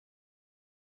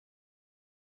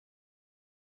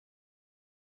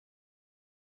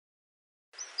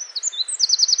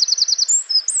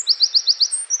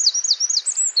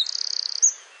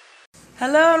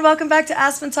Hello and welcome back to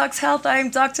Aspen Talks Health. I'm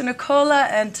Dr. Nicola,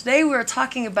 and today we're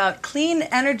talking about clean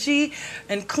energy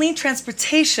and clean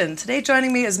transportation. Today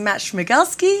joining me is Matt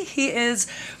Schmigelski. He is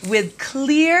with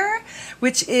CLEAR,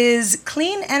 which is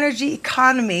Clean Energy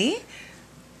Economy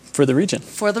for the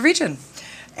region.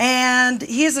 And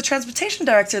he is the transportation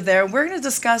director there. We're going to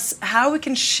discuss how we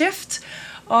can shift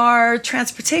our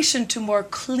transportation to more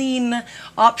clean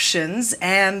options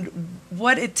and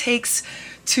what it takes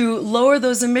to lower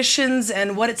those emissions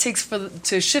and what it takes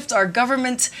to shift our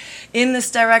government in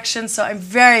this direction. So I'm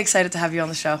very excited to have you on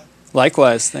the show.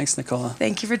 Likewise. Thanks, Nicola.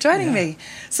 Thank you for joining me.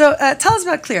 So tell us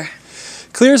about CLEAR.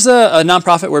 CLEAR's a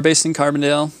nonprofit. We're based in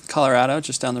Carbondale, Colorado,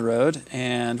 just down the road.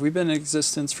 And we've been in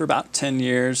existence for about 10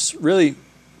 years, really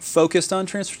focused on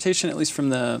transportation, at least from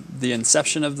the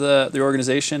inception of the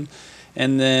organization.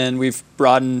 And then we've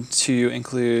broadened to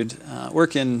include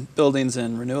work in buildings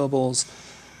and renewables,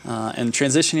 and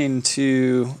transitioning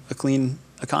to a clean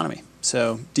economy.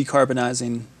 So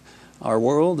decarbonizing our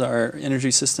world, our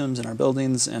energy systems and our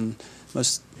buildings, and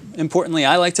most importantly,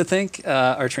 I like to think,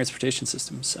 our transportation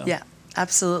systems. So. Yeah,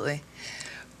 absolutely.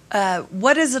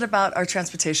 What is it about our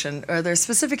transportation? Are there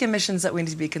specific emissions that we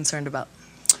need to be concerned about?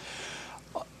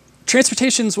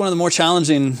 Transportation is one of the more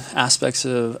challenging aspects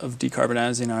of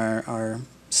decarbonizing our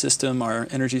system, our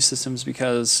energy systems,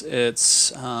 because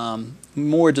it's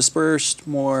more dispersed,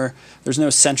 there's no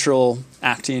central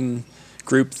acting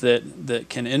group that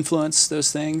can influence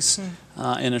those things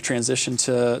in a transition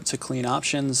to clean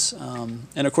options.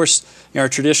 And of course, our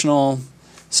traditional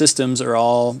systems are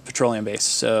all petroleum based,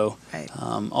 so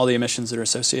all the emissions that are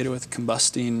associated with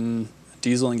combusting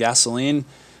diesel and gasoline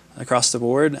across the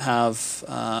board have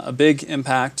a big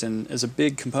impact and is a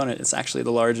big component. It's actually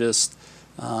the largest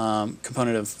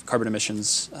component of carbon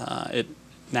emissions. It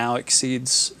now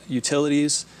exceeds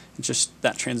utilities. And just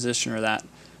that transition or that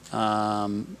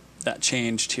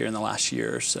changed here in the last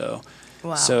year or so.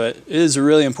 Wow. So it is a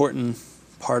really important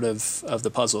part of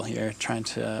the puzzle here, trying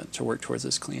to work towards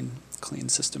this clean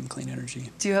system, clean energy.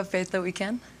 Do you have faith that we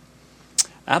can?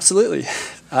 Absolutely.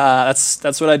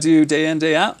 That's what I do day in,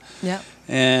 day out. Yeah.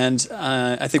 And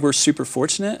I think we're super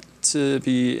fortunate to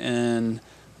be in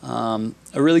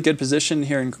a really good position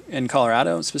here in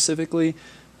Colorado specifically,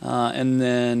 and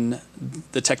then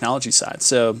the technology side.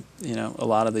 So, a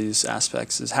lot of these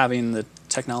aspects is having the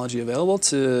technology available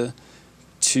to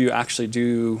actually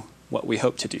do what we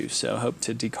hope to do. So hope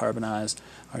to decarbonize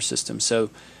our system. So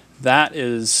that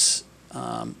is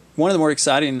one of the more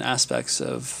exciting aspects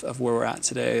of where we're at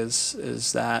today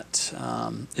is that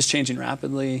is changing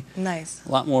rapidly. Nice.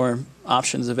 A lot more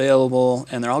options available,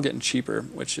 and they're all getting cheaper,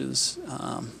 which is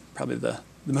probably the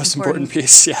most important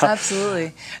piece. Yeah,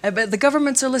 absolutely. But the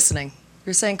governments are listening.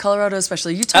 You're saying Colorado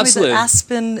especially. You told Absolutely. me that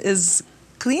Aspen is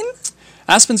clean?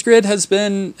 Aspen's grid has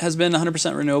been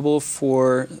 100% renewable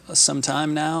for some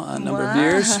time now, a number of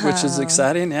years, which is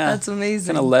exciting. Yeah, that's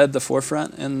amazing. Kind of led the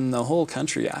forefront in the whole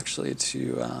country actually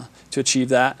to achieve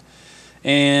that.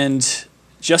 And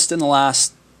just in the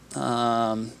last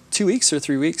 2 weeks or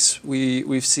 3 weeks,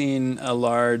 we've seen a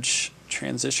large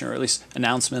transition, or at least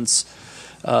announcements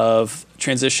of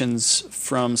transitions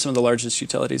from some of the largest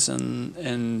utilities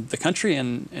in the country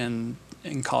and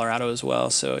in Colorado as well.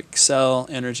 So Xcel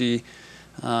Energy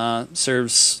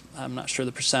serves, I'm not sure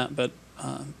the percent, but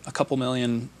a couple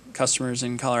million customers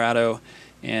in Colorado,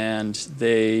 and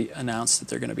they announced that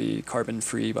they're going to be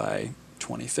carbon-free by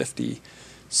 2050.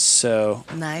 So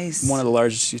nice. One of the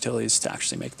largest utilities to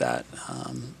actually make that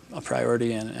a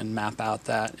priority and map out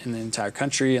that in the entire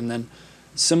country. And then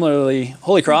similarly,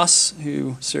 Holy Cross,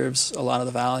 who serves a lot of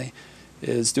the valley,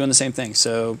 is doing the same thing.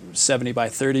 So 70 by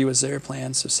 30 was their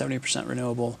plan, so 70%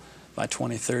 renewable by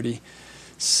 2030.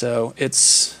 So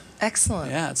it's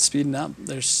excellent. Yeah, it's speeding up.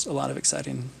 There's a lot of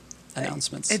exciting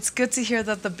announcements. It's good to hear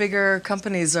that the bigger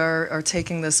companies are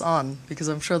taking this on, because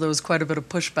I'm sure there was quite a bit of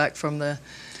pushback from the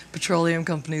petroleum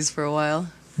companies for a while.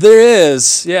 There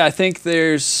is. Yeah, I think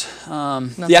there's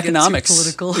the economics.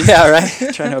 Get too political. Yeah,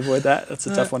 right. Trying to avoid that. That's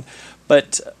a tough one.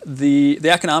 But the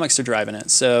economics are driving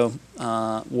it. So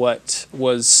what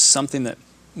was something that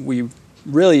we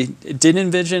really didn't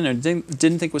envision or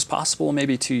didn't think was possible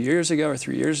maybe 2 years ago or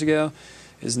 3 years ago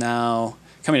is now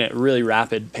coming at a really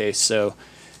rapid pace. So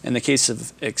in the case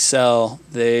of Xcel,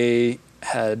 they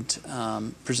had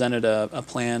presented a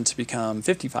plan to become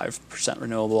 55%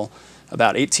 renewable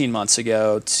about 18 months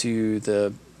ago to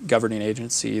the governing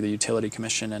agency, the Utility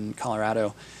Commission in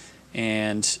Colorado,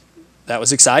 and that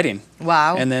was exciting.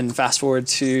 Wow. And then fast forward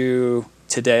to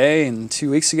today, and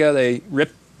 2 weeks ago, they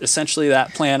ripped essentially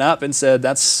that plan up and said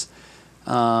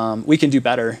we can do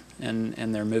better,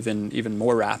 and they're moving even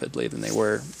more rapidly than they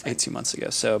were 18 months ago.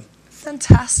 So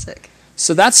Fantastic.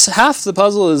 So that's half the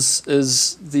puzzle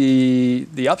is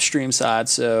the upstream side.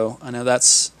 So I know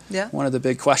that's one of the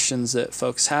big questions that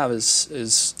folks have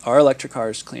is are electric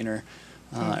cars cleaner,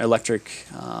 electric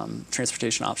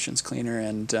transportation options cleaner,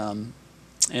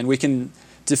 and we can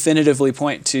definitively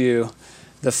point to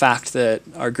the fact that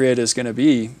our grid is going to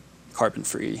be carbon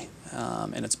free,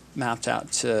 and it's mapped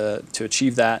out to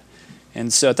achieve that.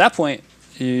 And so at that point,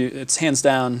 it's hands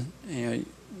down,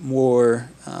 more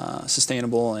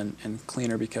sustainable and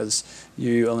cleaner because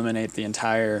you eliminate the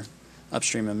entire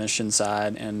upstream emission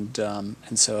side, and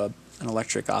so an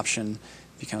electric option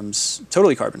becomes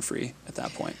totally carbon free at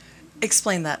that point.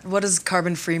 Explain that. What does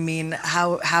carbon free mean?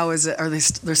 How is it? Are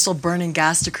they're still burning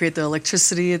gas to create the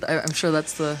electricity? I'm sure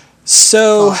that's the.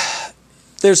 So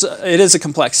it is a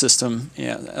complex system.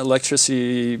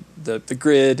 Electricity, the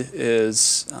grid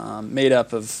is made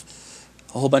up of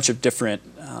a whole bunch of different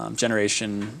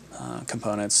generation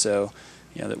components. So,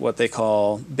 what they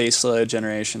call baseload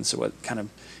generation. So what kind of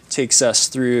takes us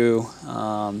through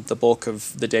the bulk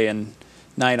of the day and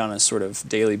night on a sort of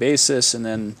daily basis, and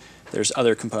then there's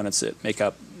other components that make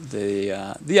up the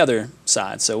other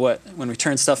side. So when we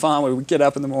turn stuff on, when we get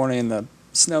up in the morning, the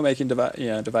snowmaking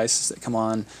devices that come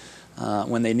on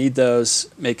when they need those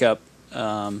make up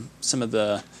some of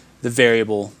the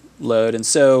variable load, and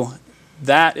so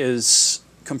that is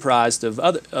comprised of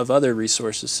other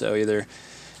resources. So either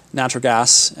natural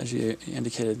gas, as you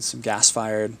indicated, some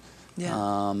gas-fired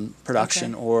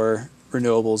production, or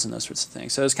renewables and those sorts of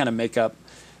things. So those kind of make up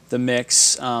the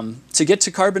mix. To get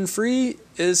to carbon free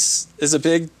is a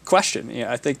big question.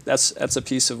 I think that's a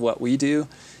piece of what we do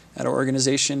at our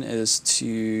organization, is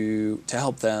to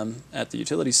help them at the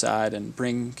utility side and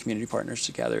bring community partners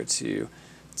together to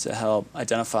help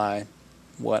identify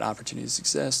what opportunities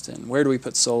exist and where do we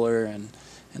put solar and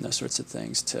those sorts of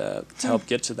things to help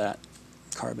get to that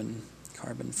carbon free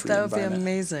environment. That would be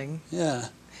amazing. Yeah.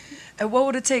 And what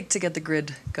would it take to get the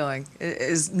grid going?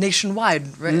 Is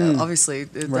nationwide, right? Obviously,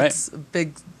 that's a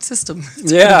big system to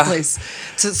put in place.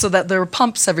 So that there are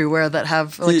pumps everywhere that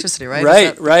have electricity,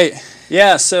 right? Right.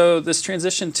 Yeah. So this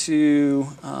transition to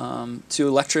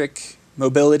electric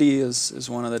mobility is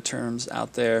one of the terms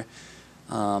out there.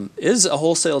 Is a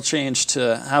wholesale change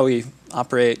to how we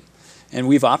operate, and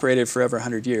we've operated for over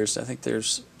 100 years. I think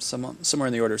there's somewhere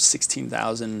in the order of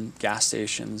 16,000 gas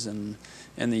stations in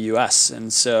the U.S.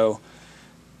 And so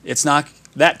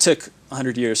that took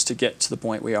 100 years to get to the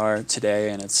point we are today,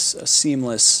 and it's a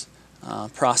seamless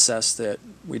process that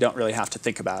we don't really have to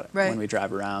think about it when we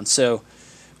drive around. So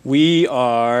we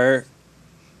are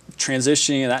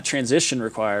transitioning, and that transition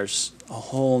requires a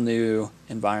whole new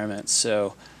environment.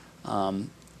 So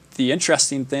the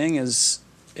interesting thing is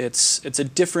it's a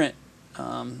different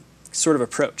sort of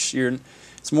approach.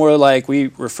 It's more like, we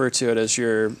refer to it as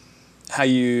how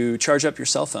you charge up your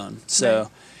cell phone.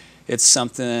 So it's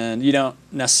something, you don't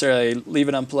necessarily leave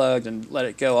it unplugged and let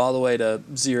it go all the way to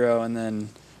zero and then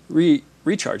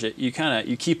recharge it. You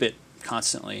keep it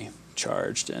constantly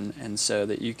charged, and so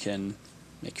that you can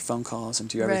make your phone calls and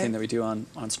do everything that we do on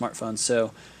smartphones.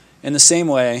 So in the same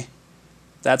way,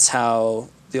 that's how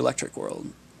the electric world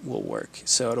will work.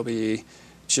 So it'll be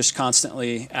just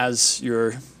constantly, as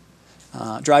you're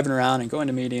driving around and going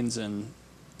to meetings and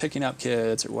picking up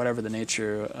kids or whatever the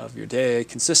nature of your day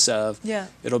consists of,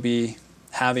 it'll be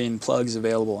having plugs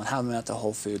available and having them at the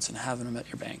Whole Foods and having them at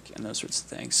your bank and those sorts of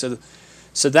things.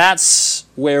 So that's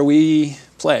where we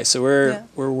play. So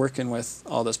we're working with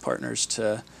all those partners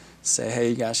to say, hey,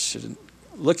 you guys should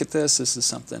look at this. This is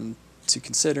something to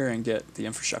consider, and get the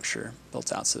infrastructure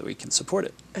built out so that we can support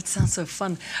it. It sounds so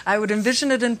fun. I would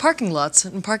envision it in parking lots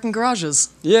and parking garages.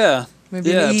 Yeah.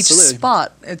 Maybe in each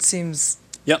spot. It seems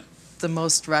the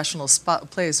most rational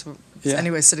place.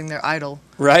 Anyway, sitting there idle.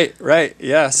 Right.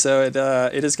 Yeah. So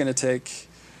it is going to take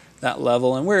that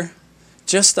level, and we're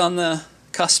just on the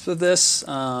cusp of this.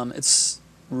 It's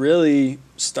really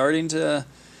starting to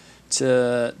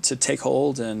take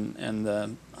hold, and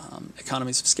the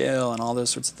economies of scale and all those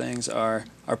sorts of things are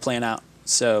playing out.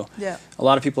 So a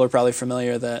lot of people are probably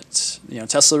familiar that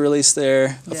Tesla released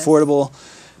their affordable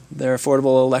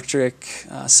electric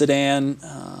sedan.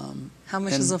 How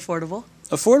much is affordable?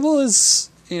 Affordable is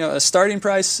a starting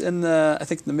price in the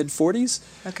mid 40s.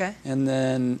 Okay. And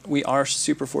then we are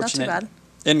super fortunate Not too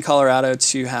bad. in Colorado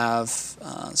to have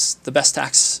the best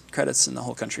tax credits in the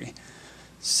whole country.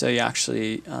 So you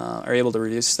actually are able to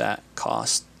reduce that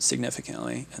cost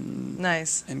significantly. And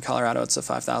nice. In Colorado, it's a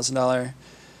 $5,000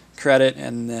 credit,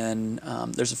 and then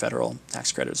there's a federal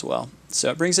tax credit as well. So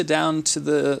it brings it down to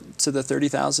the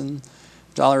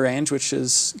 $30,000 range, which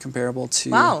is comparable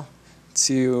to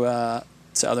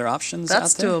to other options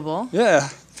That's out there. doable. Yeah,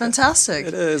 Fantastic.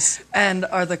 it is. And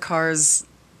are the cars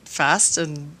fast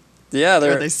and Yeah,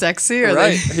 are they sexy? Are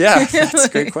right. they? Yeah, that's a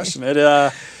great question. It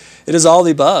is all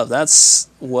the above. That's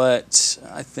what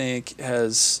I think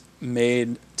has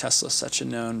made Tesla such a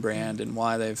known brand, and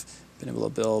why they've been able to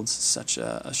build such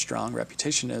a strong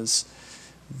reputation. Is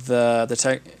the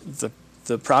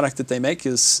product that they make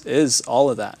is all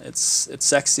of that. It's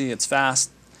sexy, it's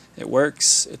fast, it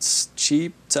works, it's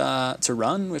cheap to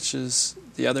run, which is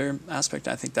the other aspect.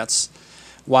 I think that's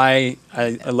why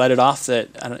I let it off that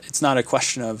it's not a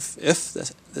question of if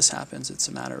this happens, it's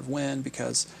a matter of when,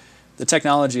 because the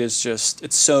technology is just,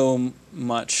 it's so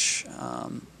much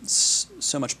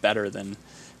better than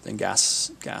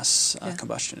gas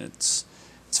combustion. It's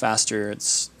faster,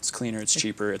 it's cleaner, it's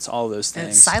cheaper, it's all those things.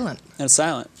 And it's silent. And it's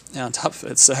silent, yeah, on top of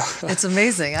it. So it's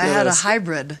amazing. I had a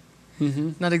hybrid,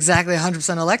 not exactly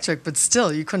 100% electric, but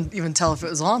still, you couldn't even tell if it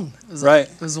was on. It was, right.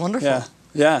 It was wonderful.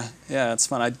 Yeah, it's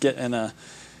fun. I'd get in a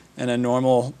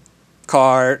normal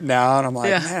car now, and I'm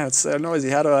like, man, it's so noisy.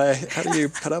 How do you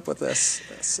put up with this?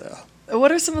 So, what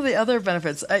are some of the other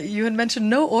benefits? You had mentioned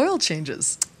no oil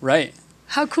changes. Right.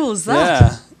 How cool is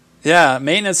that? Yeah.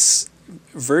 Maintenance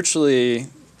virtually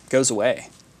goes away.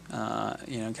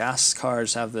 Gas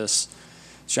cars have this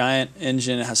giant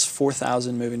engine. It has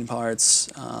 4,000 moving parts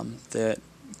that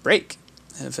break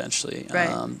eventually.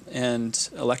 Right. And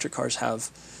electric cars have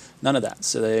none of that.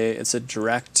 So it's a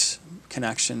direct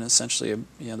connection. Essentially,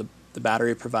 the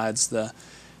battery provides the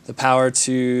power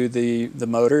to the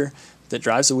motor that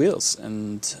drives the wheels,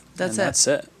 and that's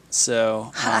it.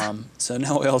 So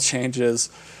no oil changes.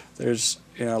 There's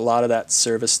a lot of that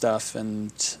service stuff, and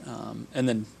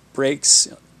then brake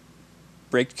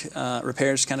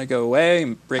repairs kind of go away,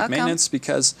 and brake maintenance,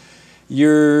 because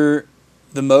the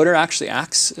motor actually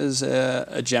acts as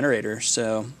a generator.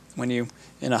 So when you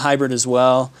in a hybrid as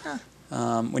well,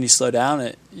 when you slow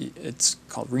down, it's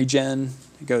called regen.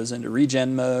 It goes into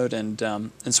regen mode, and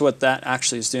so what that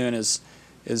actually is doing is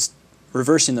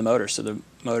reversing the motor. So the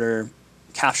motor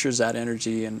captures that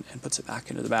energy and puts it back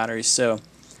into the battery. So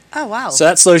so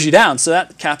that slows you down. So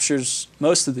that captures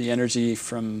most of the energy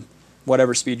from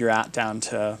whatever speed you're at down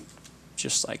to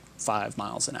just like 5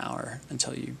 miles an hour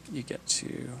until you get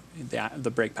to the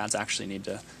brake pads actually need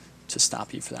to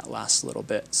stop you for that last little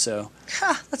bit. So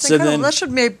that's incredible. That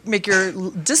should make your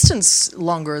distance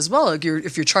longer as well, if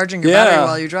you're charging your battery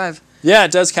while you drive. Yeah,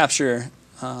 it does capture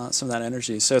some of that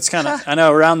energy. So it's kind of I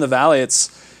know around the valley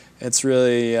it's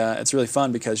really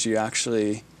fun, because you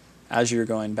actually, as you're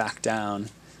going back down,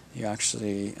 you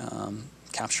actually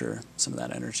capture some of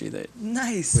that energy that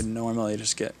would normally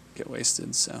just get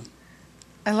wasted. So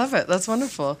I love it. That's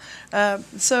wonderful.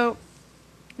 So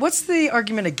what's the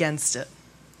argument against it?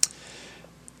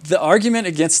 The argument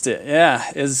against it,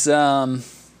 is I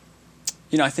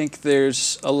think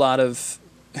there's a lot of,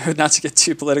 not to get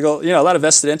too political, a lot of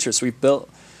vested interests. We've built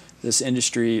this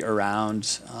industry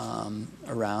around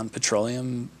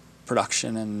petroleum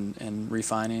production and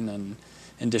refining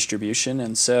and distribution,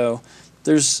 and so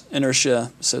there's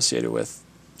inertia associated with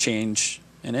change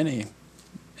in any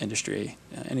industry,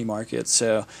 any market.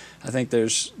 So I think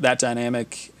there's that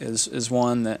dynamic is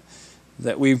one that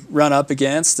we run up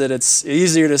against, that it's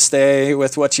easier to stay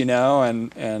with what you know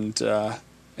and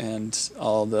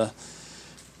all the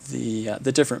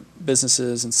different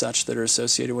businesses and such that are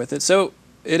associated with it. So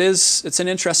it's an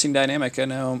interesting dynamic. I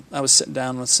know I was sitting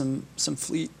down with some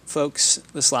fleet folks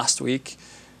this last week,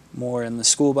 more in the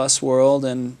school bus world,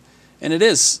 and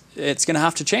it's going to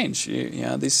have to change.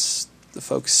 The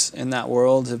folks in that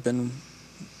world have been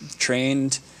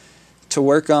trained to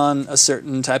work on a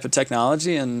certain type of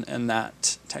technology, and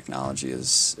that technology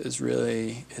is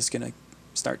going to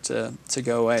start to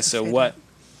go away. So what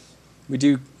we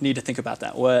do need to think about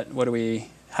that.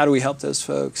 How do we help those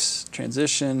folks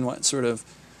transition? What sort of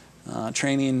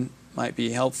training might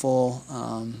be helpful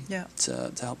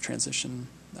to help transition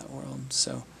that world?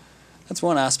 So that's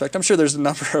one aspect. I'm sure there's a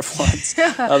number of ones.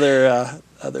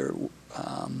 Other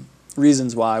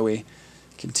reasons why we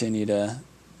continue to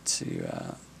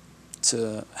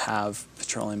have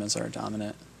petroleum as our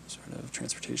dominant sort of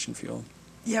transportation fuel.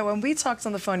 Yeah, when we talked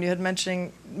on the phone, you had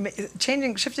mentioned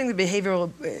shifting the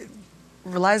behavioral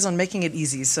relies on making it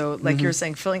easy. So, like you're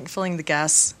saying, filling the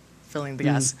gas, filling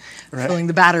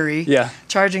the battery,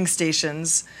 charging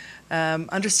stations,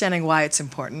 understanding why it's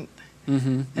important,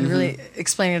 and really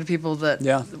explaining to people that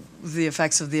the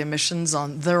effects of the emissions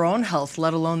on their own health,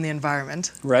 let alone the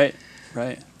environment. Right.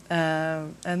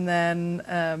 And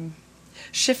then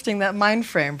shifting that mind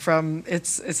frame from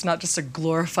it's not just a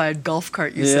glorified golf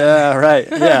cart, you said. Yeah, right.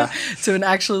 Yeah. To an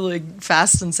actually like,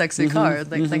 fast and sexy car.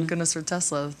 Like thank goodness for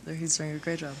Tesla. He's doing a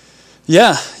great job.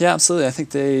 Yeah, yeah, absolutely. I think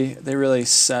they really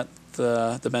set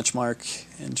the benchmark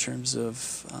in terms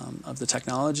of the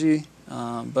technology,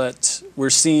 but we're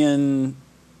seeing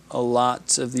a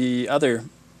lot of the other,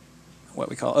 what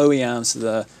we call OEMs,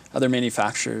 the other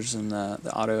manufacturers in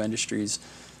the auto industries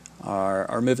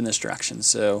are moving this direction.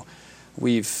 So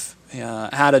we've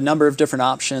had a number of different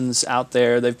options out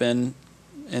there. They've been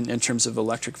in terms of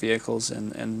electric vehicles,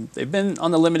 and they've been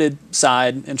on the limited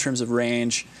side in terms of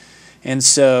range. And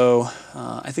so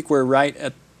I think we're right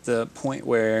at the point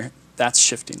where that's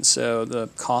shifting. So the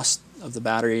cost of the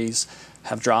batteries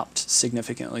have dropped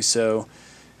significantly. So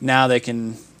now they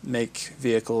can make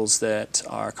vehicles that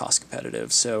are cost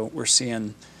competitive. So we're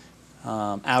seeing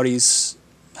Audis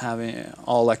having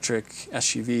all-electric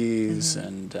SUVs,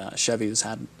 and Chevy's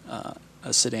had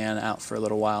a sedan out for a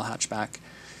little while, hatchback,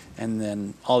 and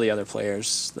then all the other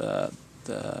players, the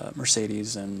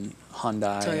Mercedes and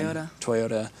Hyundai and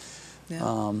Toyota,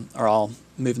 are all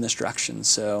moving this direction.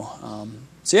 So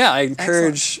yeah, I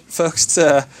encourage folks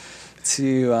to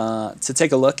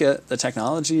take a look at the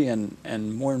technology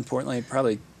and more importantly,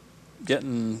 probably get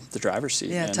in the driver's seat.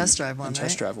 Yeah, test drive one,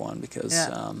 test drive one, because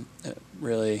it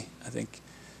really, I think,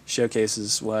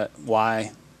 showcases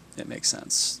why it makes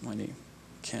sense when you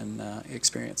can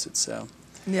experience it. So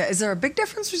yeah, is there a big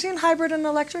difference between hybrid and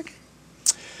electric,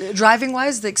 driving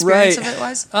wise, the experience of it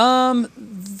wise?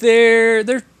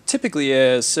 There typically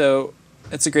is. So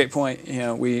it's a great point.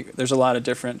 There's a lot of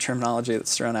different terminology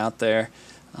that's thrown out there.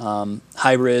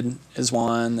 Hybrid is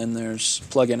one, then there's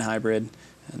plug-in hybrid,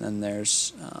 and then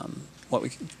there's what we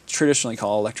traditionally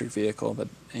call electric vehicle, but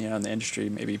in the industry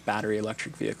maybe battery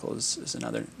electric vehicle is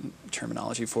another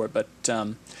terminology for it. But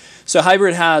so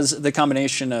hybrid has the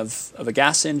combination of a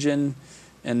gas engine,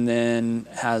 and then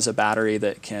has a battery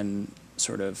that can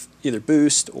sort of either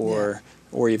boost or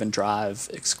even drive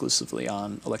exclusively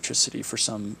on electricity for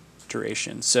some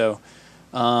duration. So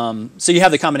you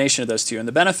have the combination of those two, and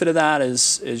the benefit of that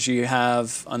is you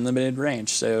have unlimited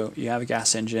range. So you have a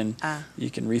gas engine, you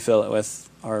can refill it with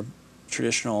our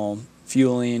traditional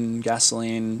fueling,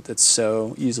 gasoline that's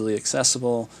so easily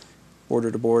accessible,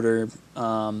 border to border.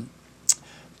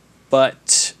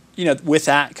 But with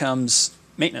that comes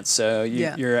maintenance. So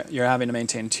you're having to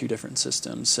maintain two different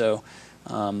systems. So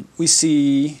we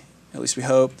see, at least we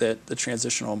hope, that the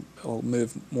transition will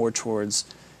move more towards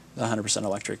the 100%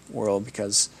 electric world,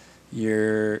 because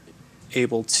you're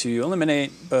able to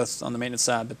eliminate both on the maintenance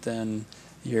side, but then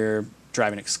you're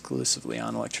driving exclusively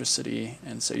on electricity,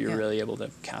 and so you're really able to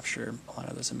capture a lot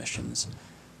of those emissions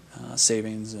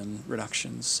savings and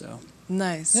reductions. So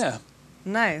nice. Yeah.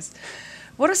 Nice.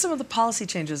 What are some of the policy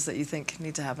changes that you think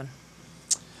need to happen?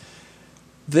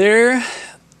 There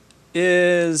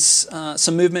is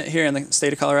some movement here in the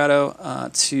state of Colorado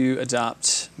to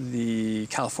adopt the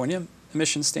California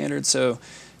emission standard. So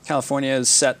California has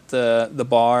set the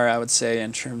bar, I would say,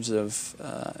 in terms of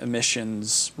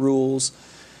emissions rules.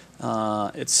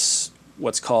 It's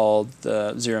what's called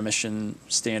the zero emission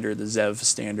standard, the ZEV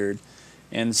standard.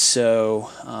 And so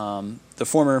the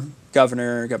former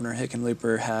Governor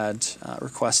Hickenlooper, had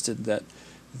requested that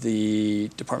the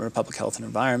Department of Public Health and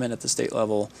Environment at the state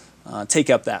level take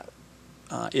up that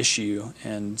issue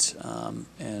and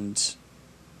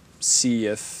see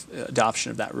if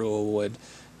adoption of that rule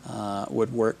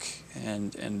would work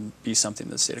and be something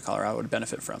that the state of Colorado would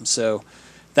benefit from. So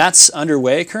that's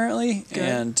underway currently. Good.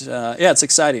 And it's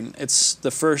exciting. It's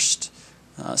the first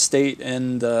state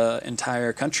in the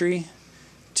entire country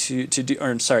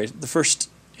the first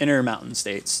Intermountain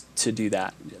states to do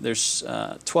that. There's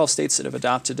 12 states that have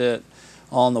adopted it,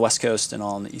 all on the West Coast and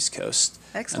all on the East Coast.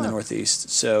 Excellent. And the Northeast.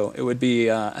 So it would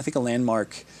be, I think, a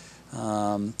landmark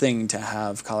thing to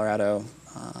have Colorado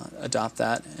adopt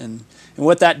that. And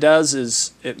what that does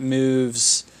is it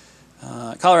moves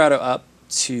Colorado up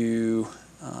to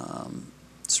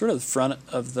sort of the front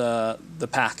of the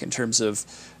pack in terms of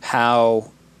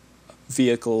how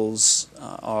vehicles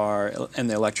are in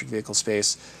the electric vehicle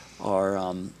space are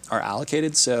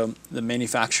allocated. So the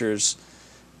manufacturers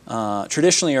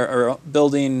traditionally are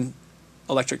building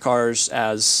electric cars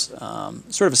as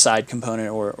sort of a side component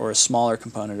or a smaller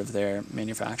component of their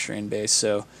manufacturing base.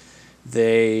 So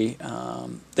they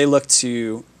look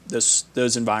to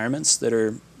those environments that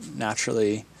are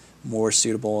naturally more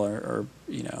suitable or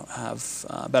have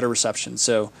better reception.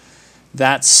 So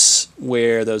that's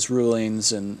where those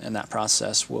rulings and that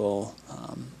process will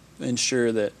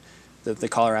ensure that the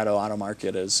Colorado auto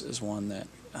market is one that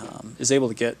is able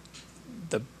to get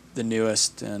the the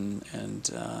newest and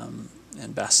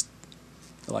best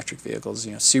electric vehicles.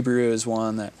 Subaru is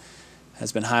one that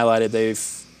has been highlighted.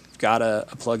 They've got a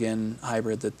plug-in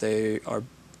hybrid that they are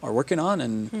working on,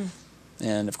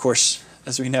 and of course,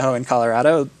 as we know in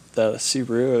Colorado, the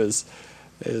Subaru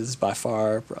is by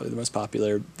far probably the most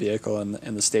popular vehicle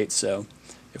in the state. So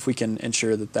if we can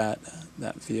ensure that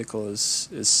vehicle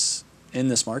is in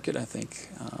this market, I think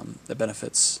that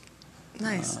benefits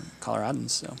Nice.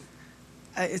 Coloradans. So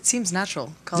It seems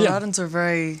natural. Coloradans are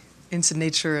very into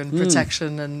nature and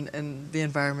protection and the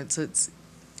environment, so it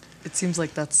seems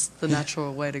like that's the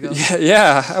natural way to go.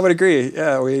 Yeah, I would agree.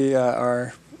 Yeah, we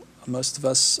are. Most of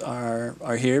us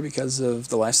are here because of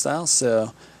the lifestyle.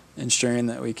 So ensuring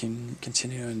that we can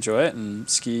continue to enjoy it and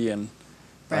ski and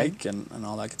bike and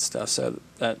all that good stuff. So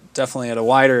that definitely at a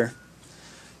wider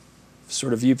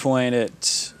sort of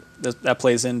viewpoint, that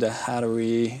plays into how do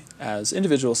we, as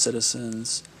individual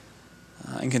citizens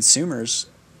and consumers,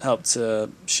 help to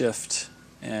shift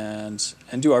and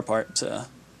do our part to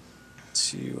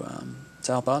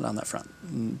help out on that front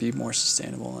and be more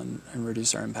sustainable and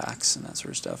reduce our impacts and that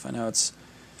sort of stuff. I know it's,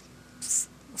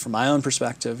 from my own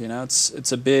perspective,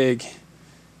 it's a big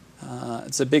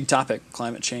topic,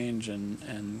 climate change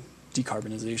and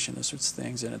decarbonization, those sorts of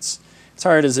things, and it's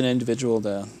hard as an individual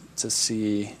to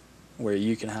see where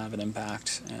you can have an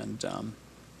impact, and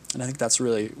I think that's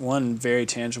really one very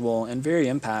tangible and very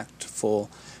impactful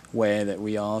way that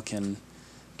we all can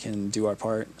do our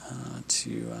part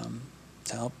to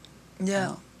help.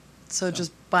 Yeah. So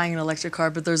just buying an electric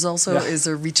car, but there's also, is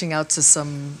there reaching out to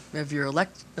some of your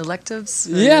electives?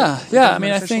 Yeah. I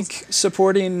mean, I think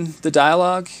supporting the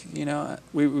dialogue,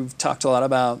 we've talked a lot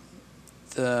about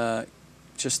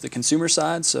just the consumer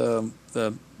side, so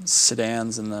the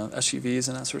sedans and the SUVs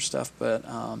and that sort of stuff, but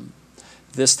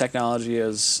this technology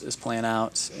is playing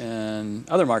out in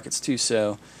other markets too.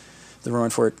 So the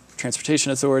Roaring Fork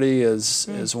Transportation Authority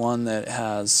is one that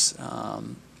has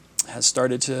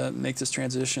started to make this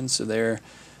transition. So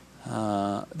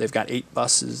they've got 8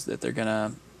 buses that they're going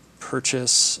to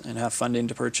purchase and have funding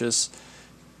to purchase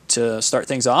to start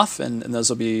things off, and those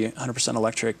will be 100%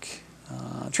 electric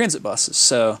transit buses.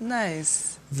 So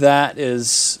nice. That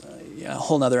is a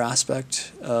whole nother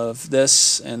aspect of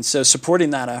this, and so supporting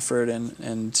that effort and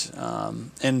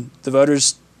the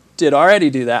voters did already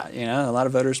do that. A lot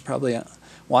of voters probably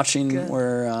watching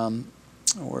were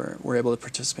able to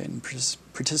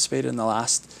participate in the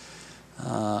last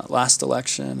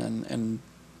election, and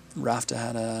RAFTA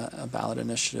had a ballot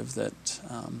initiative that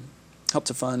helped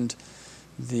to fund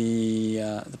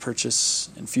the purchase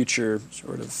and future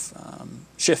sort of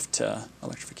shift to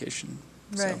electrification.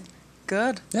 Right. So,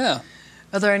 good. Yeah.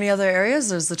 Are there any other areas?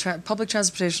 There's the public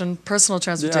transportation, personal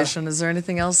transportation. Yeah. Is there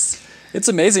anything else? It's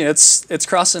amazing. It's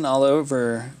crossing all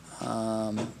over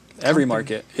every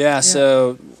market. Yeah.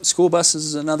 So school buses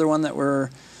is another one that we're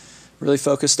really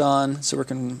focused on. So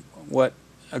what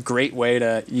a great way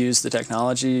to use the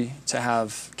technology to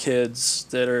have kids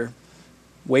that are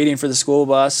waiting for the school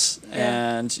bus,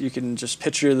 and you can just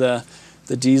picture the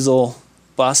diesel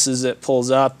buses that pulls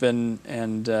up and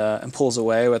pulls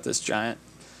away with this giant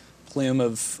plume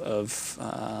of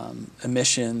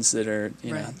emissions that are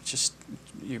just,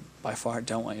 you by far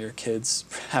don't want your kids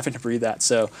having to breathe that.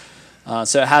 So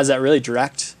it has that really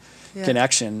direct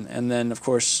connection, and then of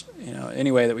course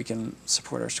any way that we can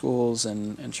support our schools,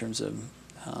 and in terms of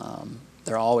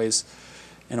they're always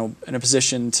in a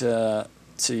position to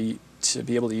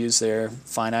be able to use their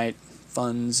finite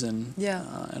funds and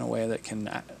in a way that can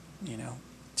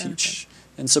teach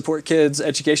and support kids'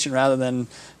 education rather than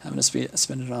having to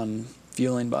spend it on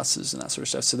fueling buses and that sort of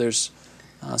stuff. So there's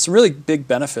some really big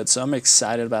benefits. So I'm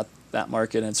excited about that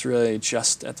market, and it's really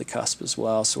just at the cusp as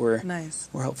well. So we're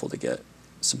hopeful to get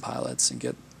some pilots and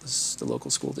get the local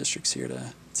school districts here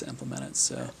to implement it.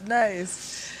 So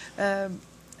nice. A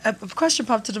question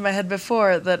popped into my head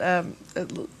before that,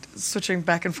 switching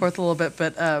back and forth a little bit,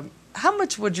 but how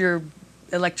much would your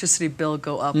electricity bill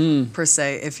go up per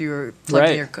se if you were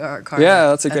plugging your car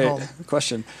that's a great home?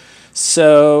 question.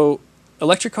 So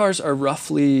electric cars are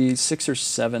roughly 6 or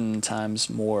 7 times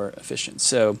more efficient.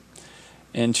 So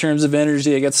in terms of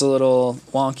energy, it gets a little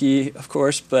wonky, of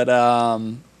course, but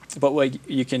what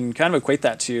you can kind of equate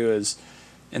that to is,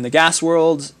 in the gas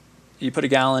world, you put a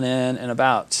gallon in, and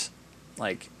about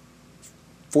like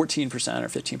 14% or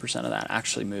 15% of that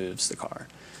actually moves the car.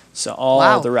 So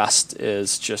all the rest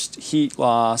is just heat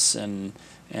loss and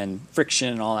friction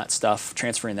and all that stuff,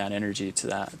 transferring that energy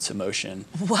to motion.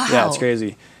 Wow. Yeah, it's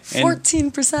crazy.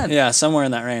 14%. Yeah, somewhere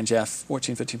in that range,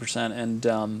 14,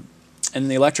 15%. in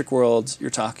the electric world, you're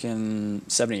talking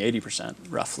 70-80%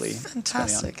 roughly, depending on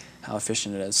Fantastic. how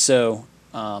efficient it is. So,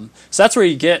 so that's where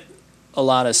you get a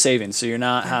lot of savings. So you're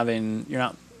not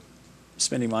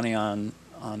spending money on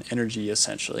energy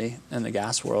essentially in the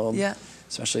gas world, Yeah.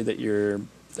 especially that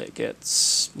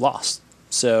gets lost.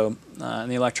 So in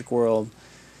the electric world,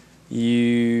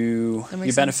 you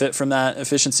benefit from that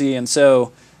efficiency, and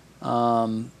so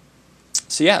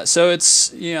so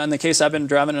it's, in the case I've been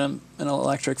driving an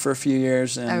electric for a few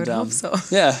years, and I would hope so.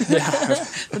 Yeah.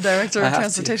 The director I of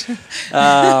have to. transportation.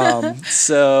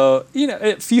 So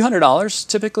a few $100s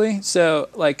typically. So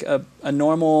like a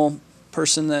normal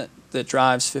person that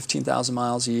drives 15,000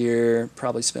 miles a year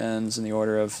probably spends in the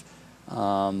order of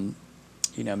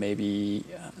maybe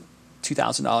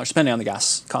 $2,000, depending on the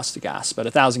cost of gas, but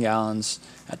 1,000 gallons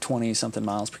at 20 something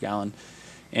miles per gallon,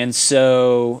 and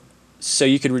so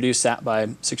you could reduce that by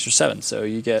 6 or 7. So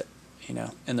you get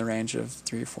in the range of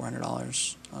 $300 or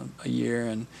 $400 a year,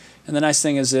 and the nice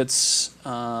thing is it's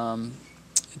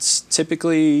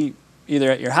typically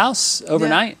either at your house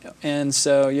overnight, and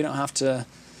so you don't have to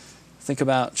think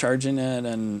about charging it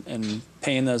and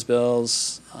paying those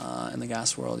bills. In the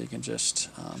gas world, you can just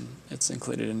it's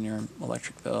included in your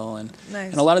electric bill, and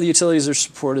Nice. and a lot of the utilities are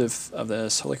supportive of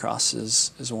this. Holy Cross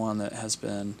is one that has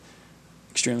been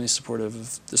extremely supportive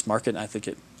of this market, and I think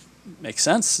it makes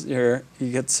sense. You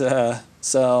get to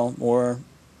sell more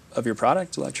of your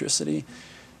product, electricity,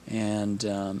 and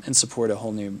support a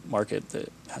whole new market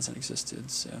that hasn't existed.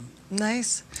 So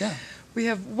Nice. yeah. We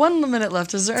have 1 minute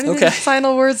left. Is there anything Okay.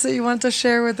 final words that you want to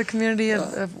share with the community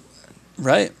of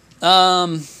Right.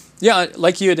 Yeah,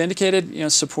 like you had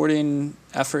indicated, supporting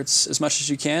efforts as much as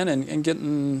you can, and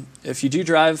getting, if you do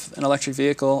drive an electric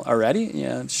vehicle already,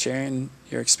 sharing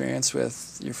your experience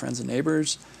with your friends and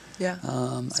neighbors, Yeah.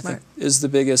 I think Smart. is the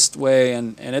biggest way,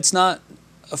 and it's not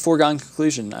a foregone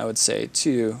conclusion, I would say,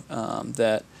 too,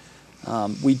 that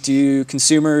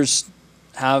consumers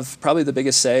have probably the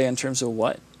biggest say in terms of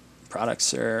what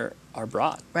products are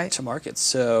brought Right. to market.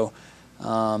 So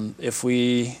if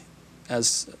we,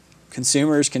 as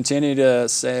consumers, continue to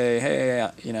say, hey,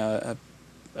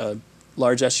 a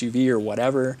large SUV or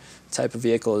whatever type of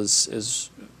vehicle is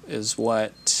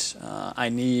what I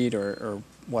need or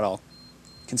what I'll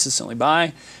consistently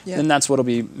buy, Yeah. then that's what'll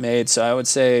be made. So I would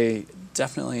say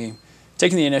definitely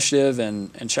taking the initiative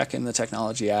and checking the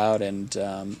technology out, and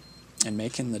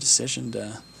making the decision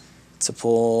to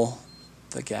pull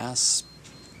the gas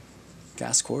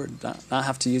cord, not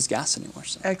have to use gas anymore.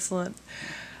 So. Excellent.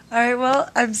 All right, well,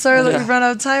 I'm sorry that we've run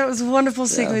out of time. It was wonderful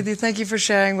speaking Yeah. with you. Thank you for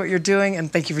sharing what you're doing, and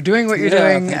thank you for doing what you're Yeah,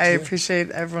 doing. thank I you. appreciate,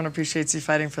 everyone appreciates you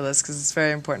fighting for this because it's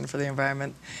very important for the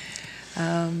environment.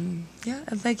 And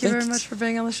thank you very Thanks. much for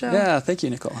being on the show. Yeah, thank you,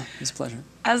 Nicole. It was a pleasure.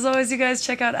 As always, you guys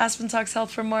check out Aspen Talks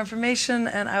Health for more information,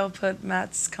 and I will put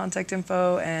Matt's contact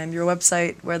info and your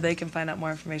website where they can find out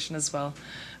more information as well.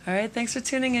 All right, thanks for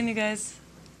tuning in, you guys.